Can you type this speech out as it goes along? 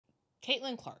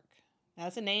Caitlin Clark. Now,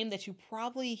 that's a name that you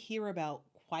probably hear about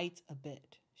quite a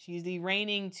bit. She's the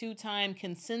reigning two-time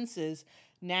consensus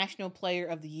National Player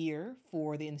of the Year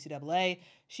for the NCAA.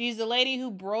 She's the lady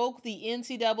who broke the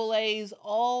NCAA's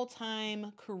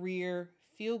all-time career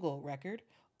field goal record.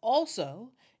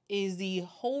 Also is the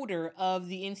holder of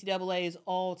the NCAA's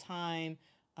all-time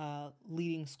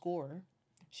leading scorer.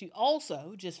 She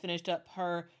also just finished up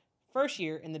her first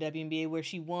year in the WNBA, where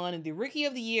she won the Rookie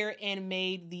of the Year and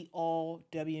made the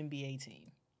All-WNBA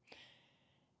team.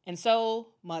 And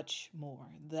so much more.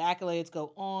 The accolades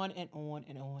go on and on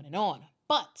and on and on.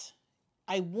 But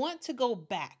I want to go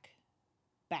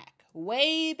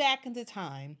way back into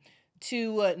time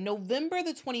to November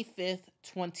the 25th,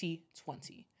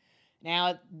 2020.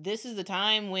 Now, this is the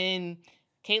time when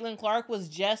Caitlin Clark was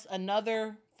just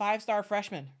another five-star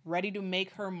freshman, ready to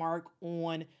make her mark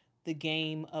on the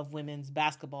game of women's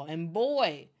basketball. And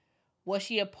boy, was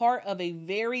she a part of a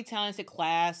very talented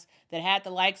class that had the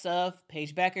likes of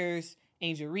Paige Beckers,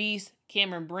 Angel Reese,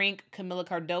 Cameron Brink, Camila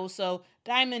Cardoso,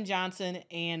 Diamond Johnson,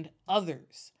 and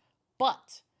others.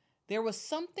 But there was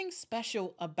something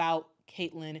special about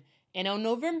Caitlin, and on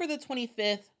November the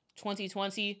 25th,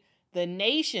 2020, the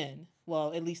nation,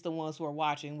 well, at least the ones who are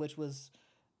watching, which was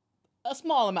a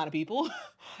small amount of people,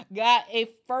 got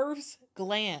a first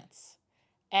glance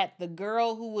at the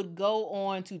girl who would go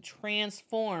on to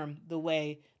transform the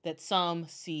way that some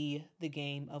see the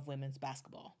game of women's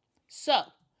basketball. So,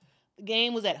 the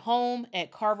game was at home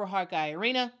at Carver Hawkeye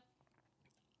Arena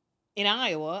in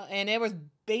Iowa, and there was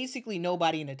basically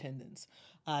nobody in attendance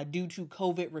due to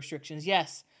COVID restrictions.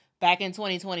 Yes, back in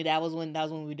 2020, that was when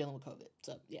we were dealing with COVID.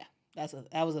 So, yeah,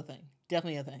 that was a thing.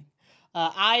 Definitely a thing.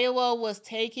 Iowa was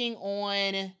taking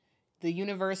on the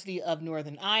University of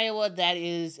Northern Iowa. That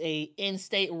is a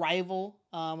in-state rival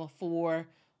for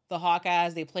the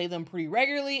Hawkeyes. They play them pretty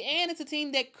regularly, and it's a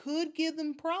team that could give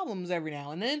them problems every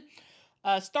now and then.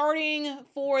 Starting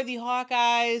for the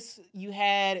Hawkeyes, you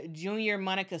had junior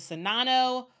Monica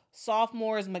Sonano,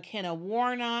 sophomores McKenna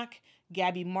Warnock,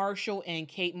 Gabby Marshall, and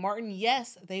Kate Martin.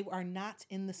 Yes, they are not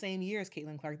in the same year as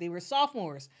Caitlin Clark. They were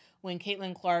sophomores when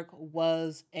Caitlin Clark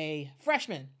was a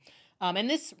freshman. And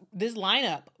this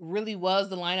lineup really was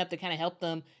the lineup that kind of helped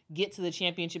them get to the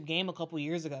championship game a couple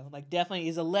years ago. Like, definitely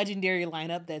is a legendary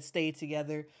lineup that stayed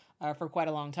together for quite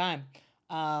a long time.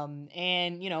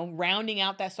 And, rounding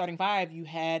out that starting five, you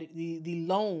had the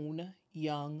lone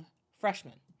young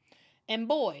freshman. And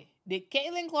boy, did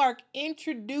Caitlin Clark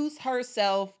introduce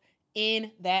herself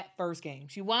in that first game.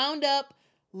 She wound up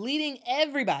leading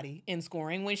everybody in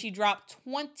scoring when she dropped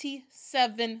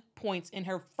 27 points in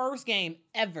her first game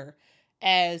ever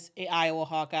as an Iowa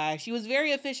Hawkeye. She was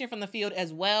very efficient from the field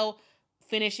as well,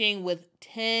 shooting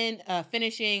 10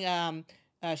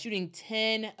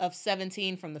 of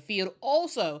 17 from the field.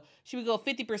 Also, she would go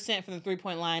 50% from the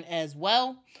three-point line as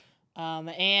well.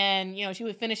 She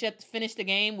would finish the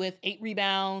game with 8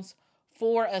 rebounds,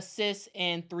 4 assists,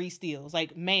 and 3 steals.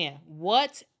 Like, man,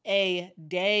 what a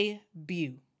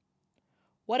debut.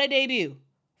 What a debut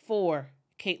for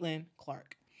Caitlin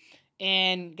Clark.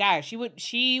 And guys,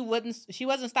 she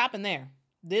wasn't stopping there.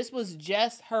 This was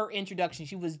just her introduction.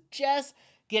 She was just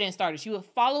getting started. She would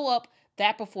follow up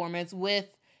that performance with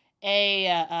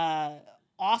a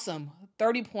awesome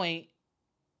 30-point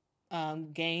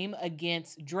game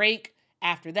against Drake.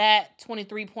 After that,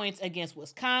 23 points against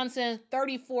Wisconsin,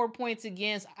 34 points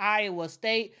against Iowa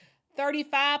State,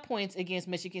 35 points against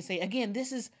Michigan State. Again,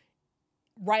 this is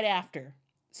right after.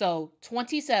 So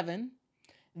 27,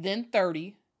 then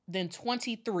 30, then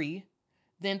 23,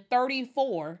 then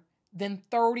 34, then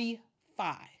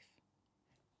 35.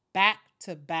 Back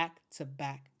to back to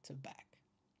back to back.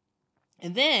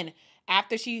 And then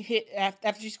after she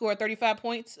scored 35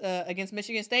 points against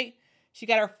Michigan State, she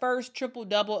got her first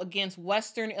triple-double against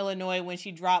Western Illinois when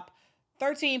she dropped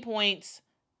 13 points,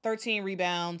 13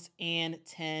 rebounds, and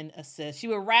 10 assists. She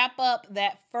would wrap up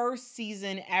that first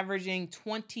season averaging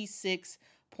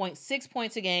 26.6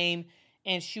 points a game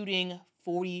and shooting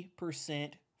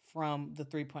 40% from the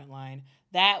three-point line.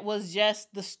 That was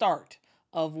just the start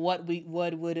of what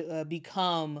would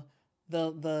become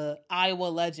the Iowa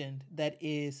legend that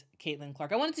is Caitlin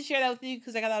Clark. I wanted to share that with you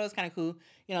because I thought it was kind of cool,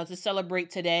 to celebrate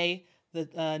today,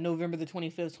 the November the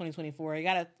 25th, 2024.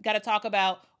 I gotta talk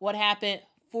about what happened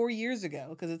 4 years ago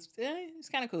because it's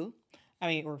kind of cool. I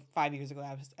mean, or 5 years ago,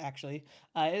 actually.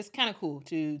 It's kind of cool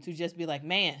to just be like,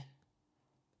 man,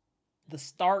 the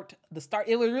start.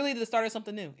 It was really the start of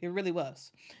something new. It really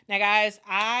was. Now, guys,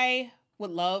 I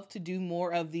would love to do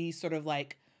more of these sort of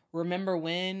like remember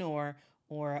when or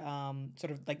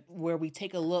sort of like where we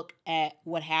take a look at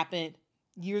what happened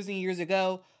years and years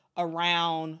ago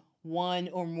around one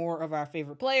or more of our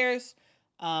favorite players.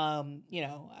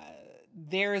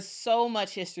 There is so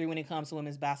much history when it comes to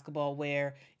women's basketball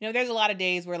where, there's a lot of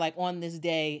days where like on this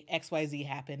day, XYZ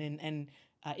happened. And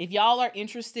if y'all are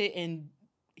interested in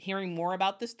hearing more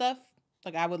about this stuff,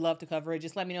 like I would love to cover it.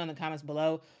 Just let me know in the comments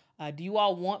below. Do you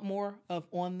all want more of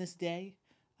On This Day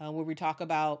where we talk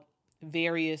about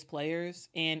various players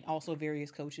and also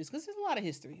various coaches? Because there's a lot of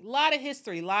history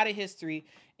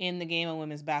in the game of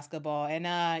women's basketball.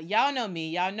 And y'all know me.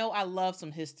 Y'all know I love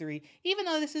some history. Even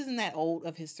though this isn't that old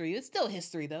of history, it's still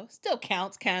history though. Still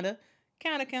counts, kind of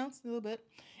counts a little bit.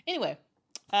 Anyway,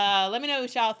 let me know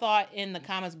what y'all thought in the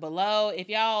comments below. If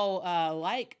y'all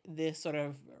like this sort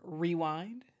of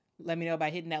rewind, let me know by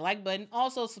hitting that like button.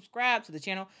 Also, subscribe to the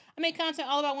channel. I make content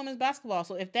all about women's basketball.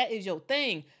 So if that is your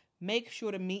thing, make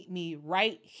sure to meet me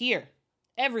right here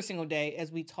every single day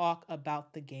as we talk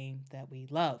about the game that we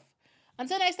love.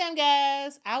 Until next time,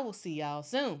 guys, I will see y'all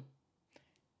soon.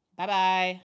 Bye-bye.